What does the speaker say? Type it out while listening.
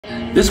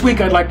This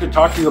week I'd like to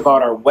talk to you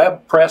about our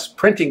web press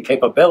printing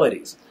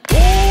capabilities.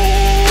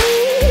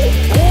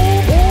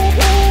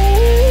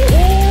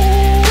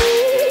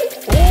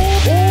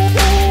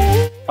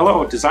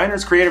 Hello,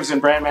 designers, creatives,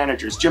 and brand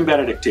managers. Jim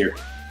Benedict here.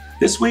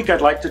 This week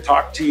I'd like to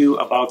talk to you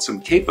about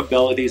some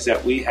capabilities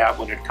that we have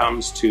when it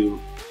comes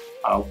to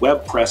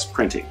web press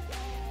printing.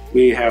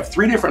 We have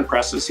three different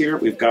presses here.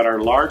 We've got our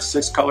large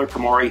 6-color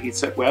Komori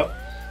heatset web.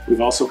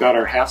 We've also got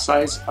our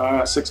half-size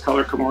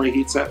 6-color Komori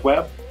heatset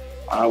web,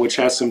 which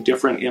has some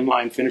different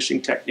inline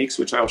finishing techniques,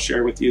 which I'll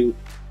share with you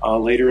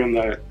later in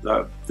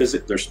the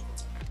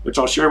which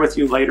I'll share with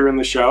you later in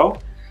the show.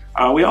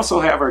 We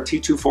also have our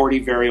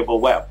T240 variable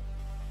web.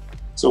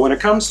 So when it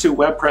comes to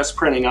web press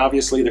printing,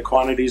 obviously the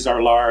quantities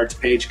are large,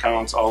 page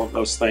counts, all of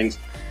those things.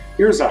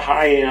 Here's a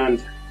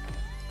high-end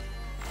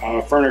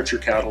furniture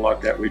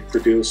catalog that we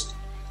produced.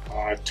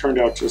 It turned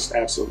out just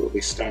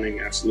absolutely stunning,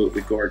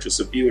 absolutely gorgeous,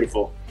 a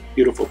beautiful,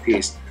 beautiful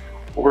piece.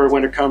 Or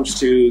when it comes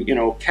to, you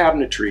know,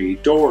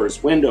 cabinetry,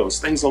 doors, windows,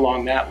 things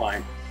along that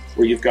line,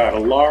 where you've got a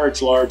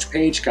large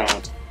page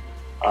count,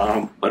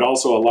 but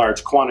also a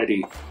large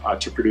quantity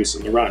to produce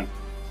in the run.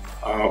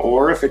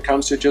 Or if it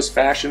comes to just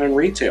fashion and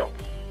retail,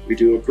 we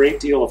do a great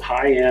deal of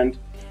high-end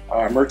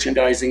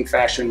merchandising,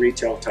 fashion,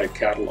 retail type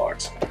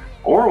catalogs.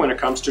 Or when it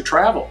comes to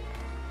travel,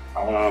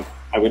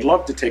 I would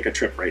love to take a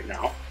trip right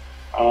now,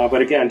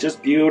 but again,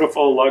 just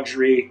beautiful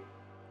luxury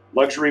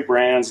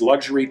brands,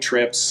 luxury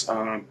trips.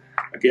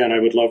 Again, I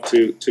would love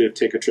to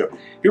take a trip.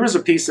 Here was a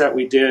piece that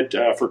we did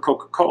for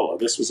Coca-Cola.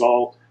 This was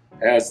all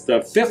as the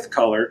 5th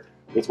color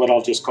with what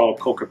I'll just call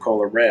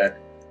Coca-Cola red,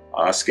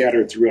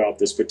 scattered throughout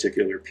this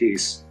particular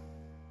piece.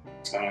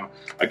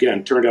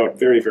 Again, turned out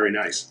very, very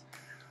nice.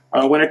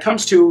 When it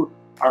comes to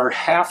our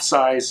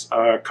half-size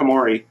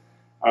Komori,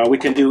 we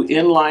can do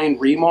inline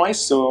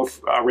remoist. So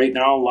if, right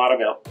now, a lot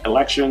of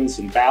elections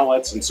and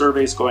ballots and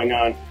surveys going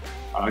on.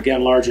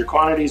 Again, larger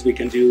quantities, we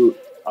can do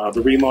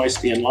the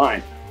remoist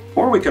inline.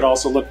 Or we could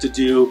also look to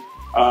do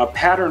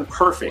pattern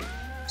perfing.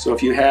 So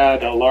if you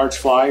had a large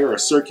flyer or a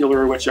circular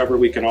or whichever,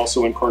 we can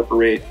also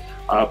incorporate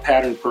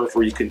pattern perf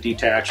where you can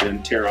detach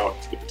and tear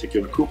out the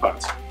particular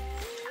coupons.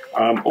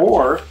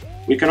 Or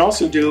we can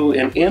also do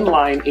an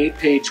inline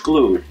 8-page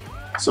glued.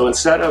 So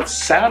instead of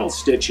saddle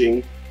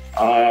stitching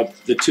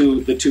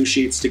the two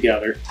sheets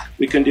together,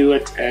 we can do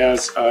it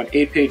as an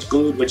 8-page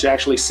glued, which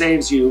actually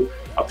saves you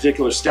a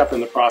particular step in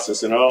the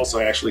process, and it also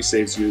actually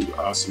saves you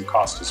some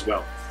cost as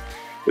well.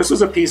 This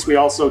was a piece we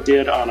also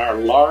did on our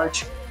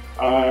large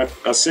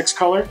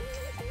 6-color.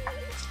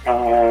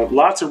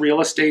 Lots of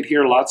real estate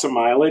here, lots of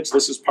mileage.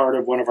 This is part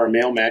of one of our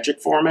Mail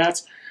Magic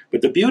formats.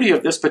 But the beauty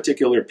of this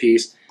particular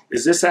piece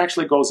is this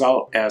actually goes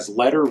out as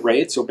letter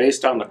rate. So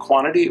based on the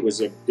quantity, it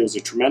was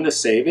a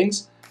tremendous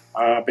savings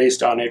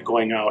based on it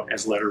going out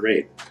as letter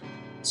rate.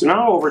 So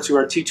now over to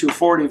our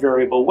T240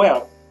 variable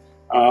web.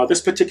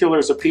 This particular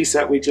is a piece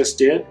that we just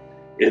did.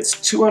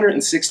 It's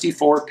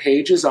 264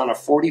 pages on a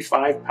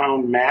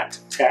 45-pound matte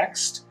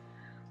text.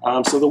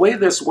 So the way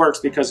this works,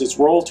 because it's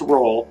roll to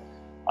roll,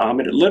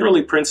 it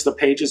literally prints the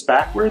pages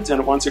backwards,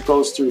 and once it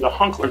goes through the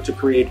hunkler to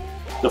create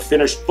the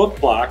finished book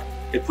block,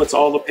 it puts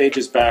all the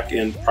pages back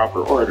in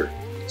proper order.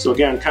 So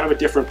again, kind of a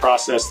different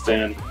process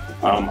than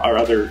our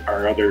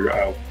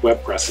other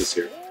web presses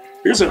here.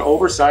 Here's an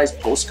oversized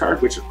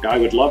postcard, which I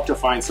would love to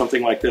find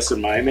something like this in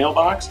my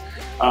mailbox.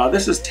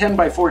 This is 10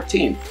 by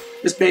 14.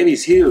 This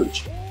baby's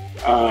huge.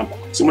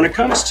 So when it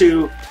comes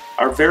to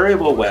our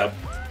variable web,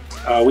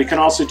 we can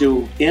also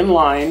do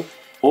inline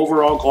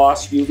overall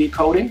gloss UV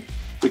coating.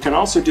 We can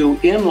also do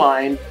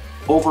inline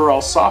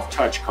overall soft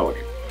touch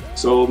coating.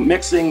 So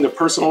mixing the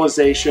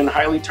personalization,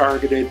 highly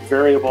targeted,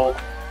 variable,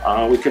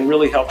 we can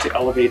really help to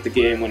elevate the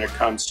game when it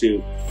comes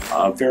to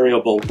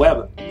variable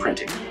web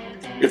printing.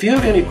 If you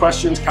have any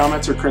questions,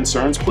 comments, or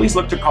concerns, please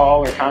look to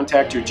call or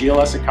contact your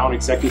GLS account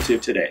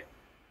executive today.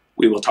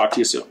 We will talk to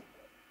you soon.